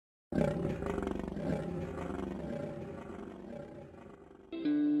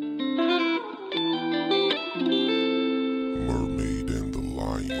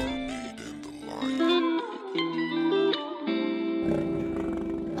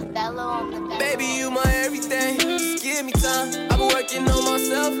Baby, you my everything. Just give me time. I've been working on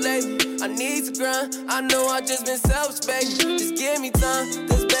myself lately. I need to grind. I know I just been selfish, baby. Just give me time.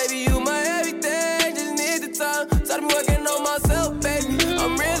 Cause baby, you my everything. Just need the time. So I've been working on myself, baby.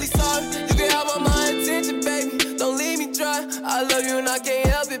 I'm really sorry. You can have all my attention, baby. Don't leave me dry. I love you and I can't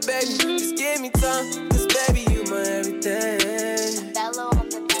help it, baby. Just give me time. Cause baby, you my everything.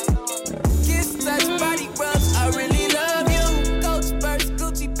 Kiss, touch, body rubs. I really love you. Coach first,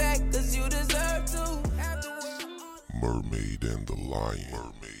 Gucci back. Cause you deserve to. Mermaid and the Lion.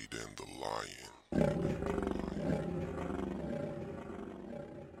 Mermaid and the Lion.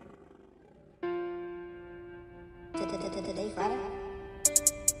 Today, Friday?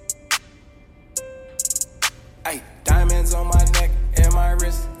 Ay, diamonds on my neck and my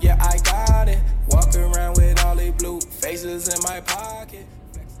wrist, yeah, I got it. Walk around with all these blue faces in my pocket.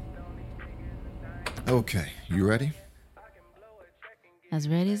 Okay, you ready? As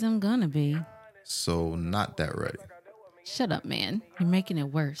ready as I'm gonna be. So not that ready. Shut up, man. You're making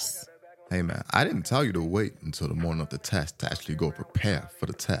it worse. Hey man, I didn't tell you to wait until the morning of the test to actually go prepare for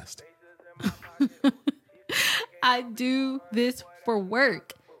the test. I do this for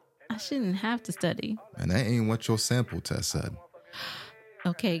work. I shouldn't have to study. And that ain't what your sample test said.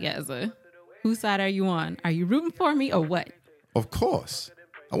 Okay, Gaza. Whose side are you on? Are you rooting for me or what? Of course.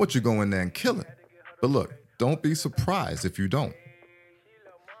 I want you to go in there and kill it. But look, don't be surprised if you don't.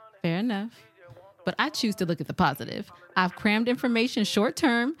 Fair enough. But I choose to look at the positive. I've crammed information short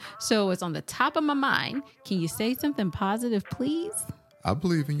term, so it's on the top of my mind. Can you say something positive, please? I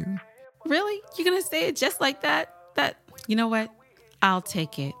believe in you. Really? You're going to say it just like that? You know what? I'll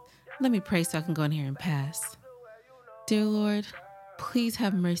take it. Let me pray so I can go in here and pass. Dear Lord, please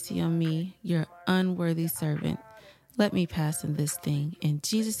have mercy on me, your unworthy servant. Let me pass in this thing. In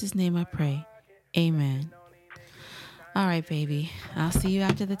Jesus' name I pray. Amen. All right, baby. I'll see you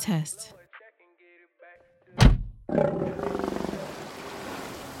after the test.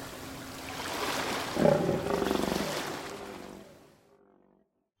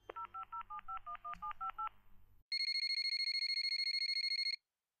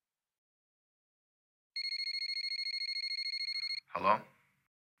 Hello?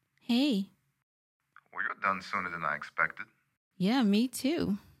 Hey. Well, you're done sooner than I expected. Yeah, me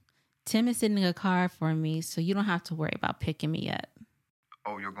too. Tim is sending a car for me, so you don't have to worry about picking me up.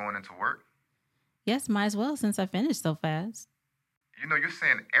 Oh, you're going into work? Yes, might as well since I finished so fast. You know, you're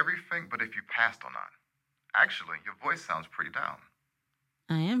saying everything but if you passed or not. Actually, your voice sounds pretty down.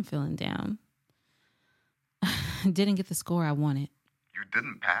 I am feeling down. Didn't get the score I wanted. You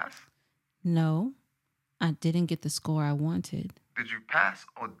didn't pass? No, I didn't get the score I wanted. Did you pass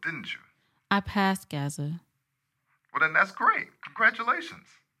or didn't you? I passed, Gaza. Well, then that's great. Congratulations.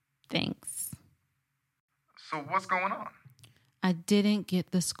 Thanks. So what's going on? I didn't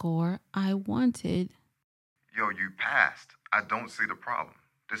get the score I wanted. Yo, you passed. I don't see the problem.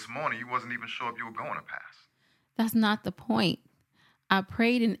 This morning, you wasn't even sure if you were going to pass. That's not the point. I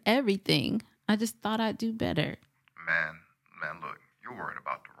prayed and everything. I just thought I'd do better. Man, look, you're worried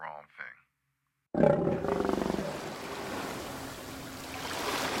about the wrong thing.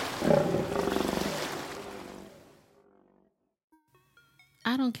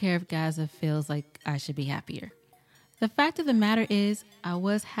 I don't care if Gaza feels like I should be happier. The fact of the matter is, I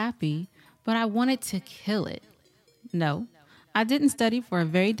was happy, but I wanted to kill it. No, I didn't study for a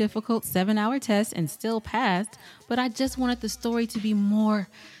very difficult 7-hour test and still passed, but I just wanted the story to be more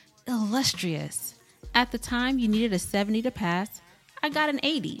illustrious. At the time, you needed a 70 to pass. I got an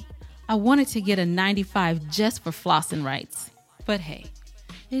 80. I wanted to get a 95 just for flossing rights. But hey,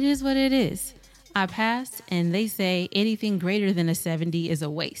 it is what it is. I passed, and they say anything greater than a 70 is a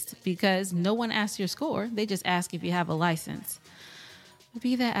waste because no one asks your score. They just ask if you have a license.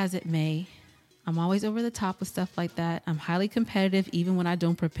 Be that as it may, I'm always over the top with stuff like that. I'm highly competitive even when I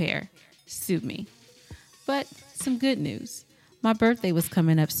don't prepare. Sue me. But some good news. My birthday was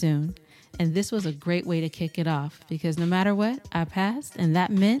coming up soon, and this was a great way to kick it off because no matter what, I passed, and that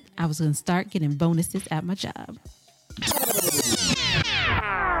meant I was going to start getting bonuses at my job.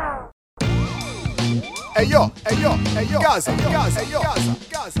 Hey yo, Gaza, flex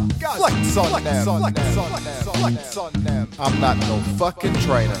on them. I'm not no fucking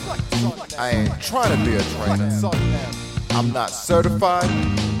trainer. I ain't trying to be a trainer. I'm not certified.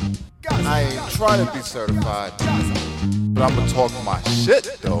 I ain't trying to be certified. But I'ma talk my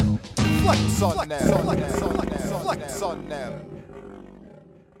shit though. Flex on them.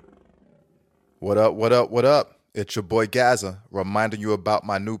 What up? It's your boy Gaza, reminding you about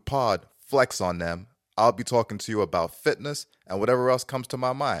my new pod, Flex on Them. I'll be talking to you about fitness and whatever else comes to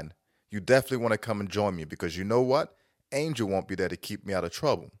my mind. You definitely want to come and join me because you know what? Angel won't be there to keep me out of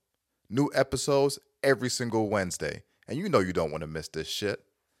trouble. New episodes every single Wednesday. And you know you don't want to miss this shit.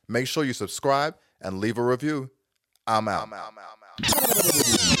 Make sure you subscribe and leave a review. I'm out.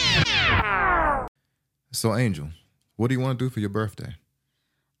 So, Angel, what do you want to do for your birthday?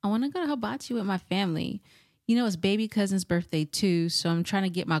 I want to go to Hibachi with my family. You know, it's baby cousin's birthday too, so I'm trying to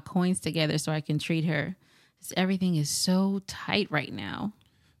get my coins together so I can treat her. Everything is so tight right now.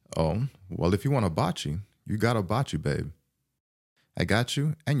 Oh, well, if you want hibachi, you got hibachi, babe. I got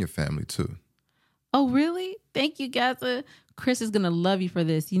you and your family too. Oh, really? Thank you, Gaza. Chris is going to love you for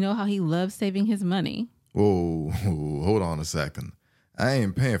this. You know how he loves saving his money. Whoa, hold on a second. I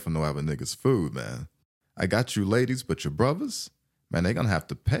ain't paying for no other niggas' food, man. I got you ladies, but your brothers, man, they gonna have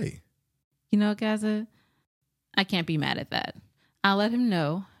to pay. You know, Gaza, I can't be mad at that. I'll let him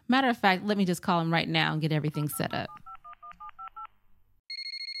know. Matter of fact, let me just call him right now and get everything set up.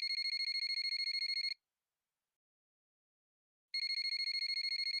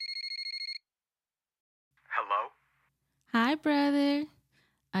 Hello? Hi, brother.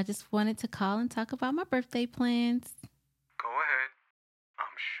 I just wanted to call and talk about my birthday plans. Go ahead.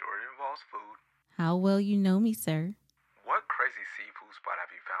 I'm sure it involves food. How well you know me, sir. What crazy seafood spot have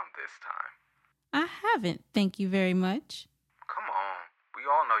you found this time? I haven't, thank you very much. Come on. We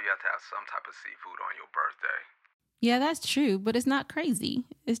all know you have to have some type of seafood on your birthday. Yeah, that's true, but it's not crazy.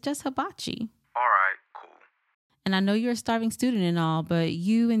 It's just hibachi. All right, cool. And I know you're a starving student and all, but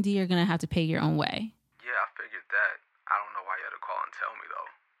you and Dee are going to have to pay your own way. Yeah, I figured that. I don't know why you had to call and tell me, though.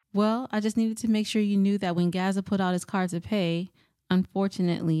 Well, I just needed to make sure you knew that when Gaza put out his card to pay,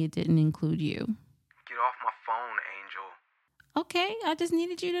 unfortunately, it didn't include you. Get off my phone, Angel. Okay, I just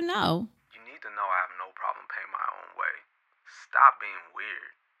needed you to know. You need to know I have no problem paying my own way. Stop being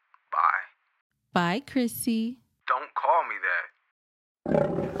weird. Bye. Bye, Chrissy. Don't call me that.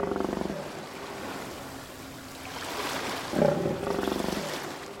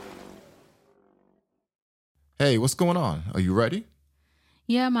 Hey, what's going on? Are you ready?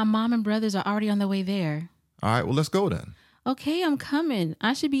 Yeah, my mom and brothers are already on their way there. All right, well, let's go then. Okay, I'm coming.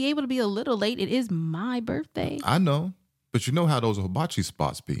 I should be able to be a little late. It is my birthday. I know, but you know how those hibachi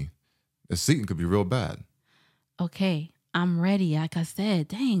spots be. The seating could be real bad. Okay, I'm ready. Like I said,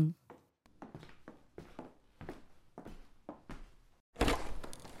 dang.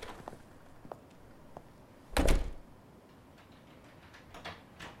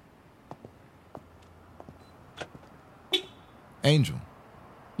 Angel.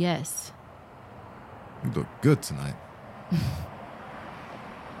 Yes. You look good tonight.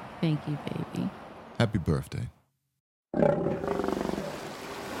 Thank you, baby. Happy birthday.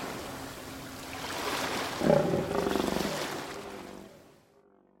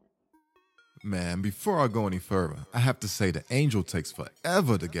 Man, before I go any further, I have to say that Angel takes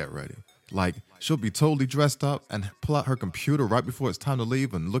forever to get ready. Like, she'll be totally dressed up and pull out her computer right before it's time to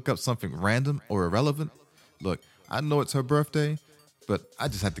leave and look up something random or irrelevant. Look, I know it's her birthday, but I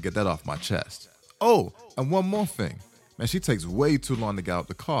just had to get that off my chest. Oh, and one more thing. Man, she takes way too long to get out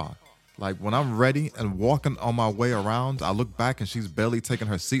the car. Like, when I'm ready and walking on my way around, I look back and she's barely taking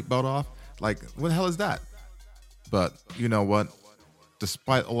her seatbelt off. Like, what the hell is that? But you know what?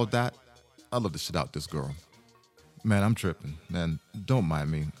 Despite all of that, I love the shit out this girl. Man, I'm tripping. Man, don't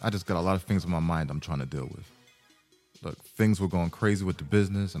mind me. I just got a lot of things in my mind I'm trying to deal with. Look, things were going crazy with the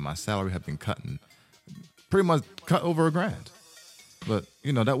business and my salary had been cutting. Pretty much cut over $1,000. But,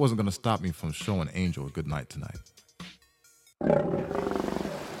 you know, that wasn't going to stop me from showing Angel a good night tonight.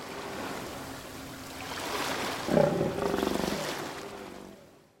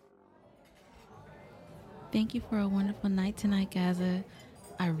 Thank you for a wonderful night tonight, Gaza.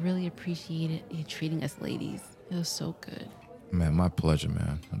 I really appreciated you treating us ladies. It was so good. Man, my pleasure,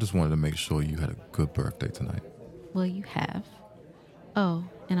 man. I just wanted to make sure you had a good birthday tonight. Well, you have. Oh,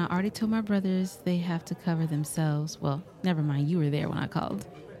 and I already told my brothers they have to cover themselves. Well, never mind. You were there when I called.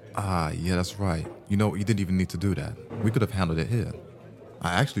 Ah, yeah, that's right. You know, you didn't even need to do that. We could have handled it here.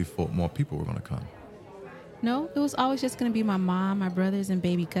 I actually thought more people were going to come. No, it was always just going to be my mom, my brothers, and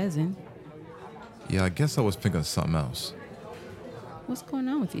baby cousin. Yeah, I guess I was thinking of something else. What's going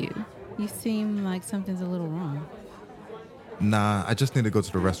on with you? You seem like something's a little wrong. Nah, I just need to go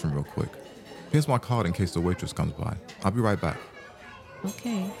to the restroom real quick. Here's my card in case the waitress comes by. I'll be right back.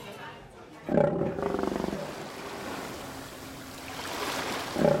 Okay.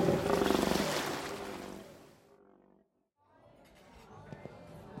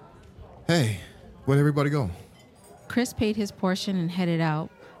 Hey, where'd everybody go? Chris paid his portion and headed out,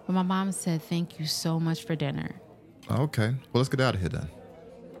 but my mom said thank you so much for dinner. Okay, well, let's get out of here then.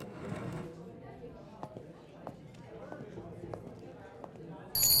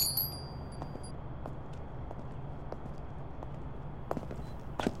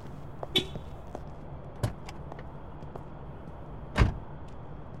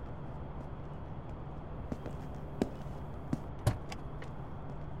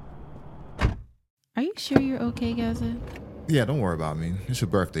 sure you're okay, Gaza? Yeah, don't worry about me. It's your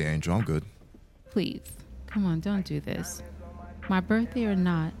birthday, Angel. I'm good. Please, come on, don't do this. My birthday or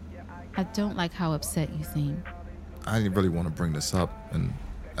not, I don't like how upset you seem. I didn't really want to bring this up, and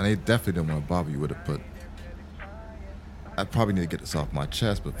I definitely didn't want to bother you with it, but I probably need to get this off my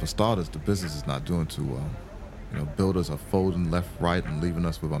chest. But for starters, the business is not doing too well. Builders are folding left, right, and leaving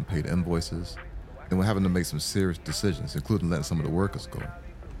us with unpaid invoices. And we're having to make some serious decisions, including letting some of the workers go.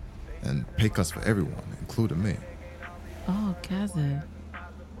 And pay cuts for everyone, including me. Oh, Gaza.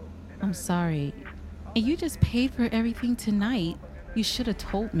 I'm sorry. And you just paid for everything tonight. You should have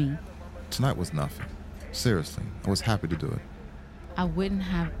told me. Tonight was nothing. Seriously, I was happy to do it. I wouldn't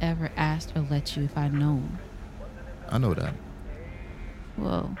have ever asked or let you if I'd known. I know that.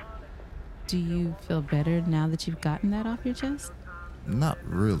 Well, do you feel better now that you've gotten that off your chest? Not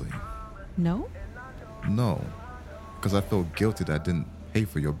really. No? No. Because I feel guilty that I didn't pay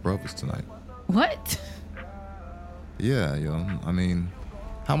for your brothers tonight. What? Yeah, I mean,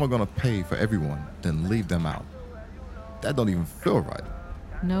 how am I gonna pay for everyone, then leave them out? That don't even feel right.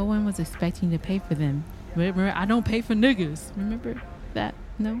 No one was expecting you to pay for them. Remember, I don't pay for niggas. Remember that?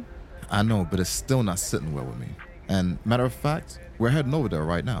 No? I know, but it's still not sitting well with me. And matter of fact, we're heading over there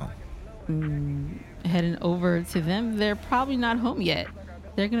right now. Heading over to them? They're probably not home yet.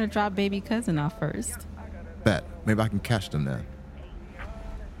 They're gonna drop baby cousin off first. Bet. Maybe I can catch them there.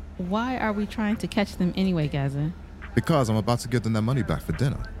 Why are we trying to catch them anyway, Gaza? Because I'm about to give them their money back for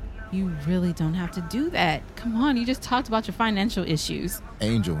dinner. You really don't have to do that. Come on, you just talked about your financial issues.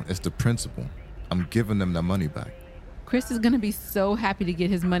 Angel, it's the principle. I'm giving them their money back. Chris is going to be so happy to get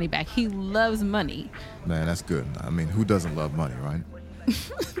his money back. He loves money. Man, that's good. I mean, who doesn't love money, right?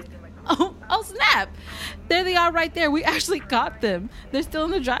 Oh, snap. There they are right there. We actually got them. They're still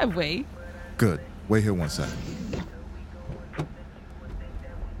in the driveway. Good. Wait here 1 second.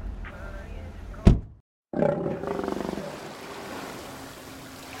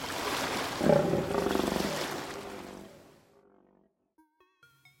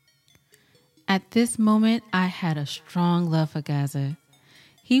 At this moment, I had a strong love for Gaza.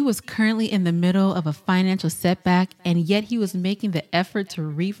 He was currently in the middle of a financial setback, and yet he was making the effort to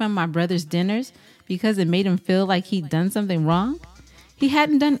refund my brother's dinners because it made him feel like he'd done something wrong. He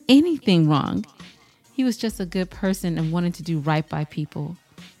hadn't done anything wrong. He was just a good person and wanted to do right by people.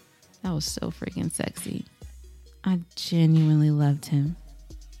 That was so freaking sexy. I genuinely loved him.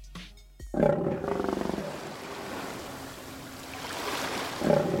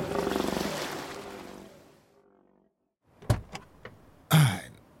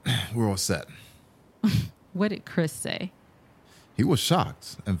 We're all set. What did Chris say? He was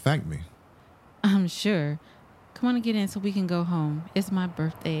shocked and thanked me. I'm sure. Come on and get in so we can go home. It's my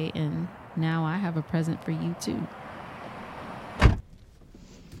birthday and now I have a present for you too.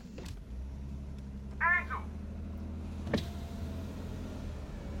 Angel,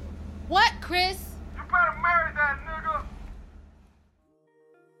 What, Chris? you better marry that nigga.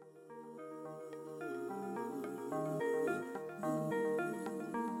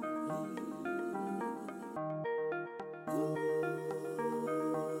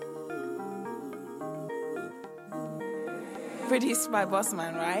 Produced by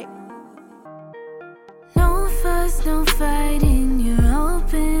Bossman, right? No fuss, no fighting. You're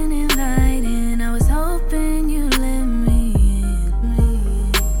open, inviting. I was hoping you'd let me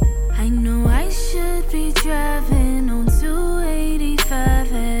in. I know I should be driving on 285,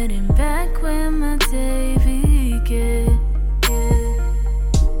 heading back where my day began.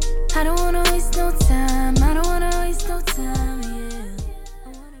 I don't wanna waste no time. I don't wanna waste no time. Yeah. I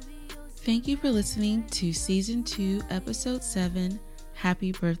wanna be yours. Thank you for listening to Season 2, Episode 7,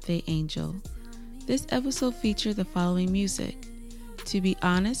 Happy Birthday Angel. This episode featured the following music: To Be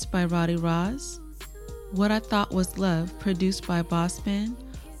Honest by Roddy Roz, What I Thought Was Love, produced by Bossman,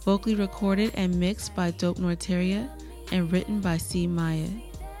 vocally recorded and mixed by Dope Norteria, and written by C. Maya.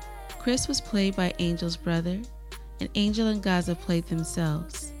 Chris was played by Angel's brother, and Angel and Gaza played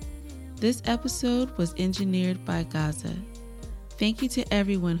themselves. This episode was engineered by Gaza. Thank you to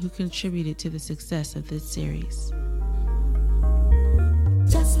everyone who contributed to the success of this series.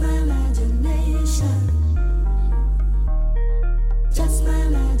 Just my imagination. Just my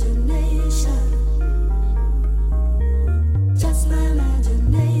imagination. Just my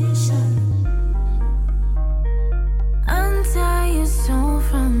imagination. Untie your soul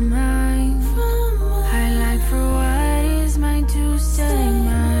from mine. Highlight for what is mine to stay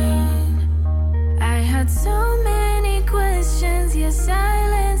mine. I had so many questions, your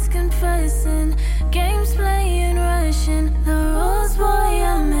silence confessing, games playing Russian, the rules, boy,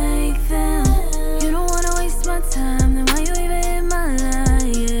 I make them. You don't wanna waste my time, then why you even in my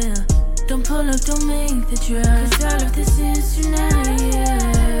line, yeah. Don't pull up, don't make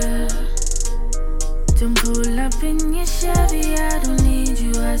in your Chevy, I don't need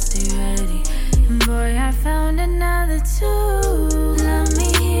you, I stay ready. And boy, I found another two. Love me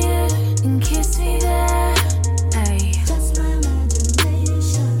here and kiss me there. Ay. Just my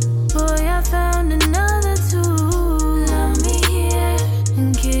imagination. Boy, I found another two. Love me here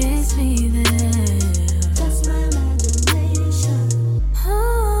and kiss me there. Just my imagination.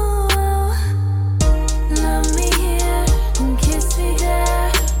 Oh, love me here and kiss me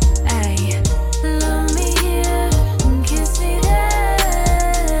there. Ay. Love me here and kiss me there.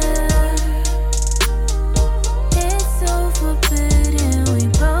 It's so forbidden, we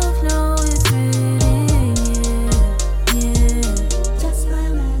both know it's written, yeah, yeah. Just my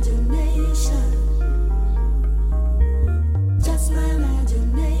imagination. Just my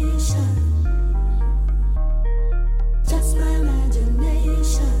imagination. Just my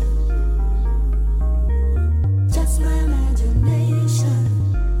imagination. Just my imagination.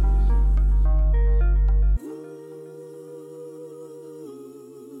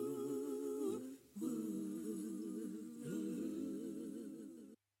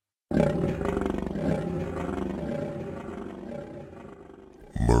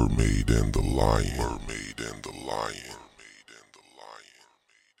 Mermaid and the Lion. Mermaid and the Lion.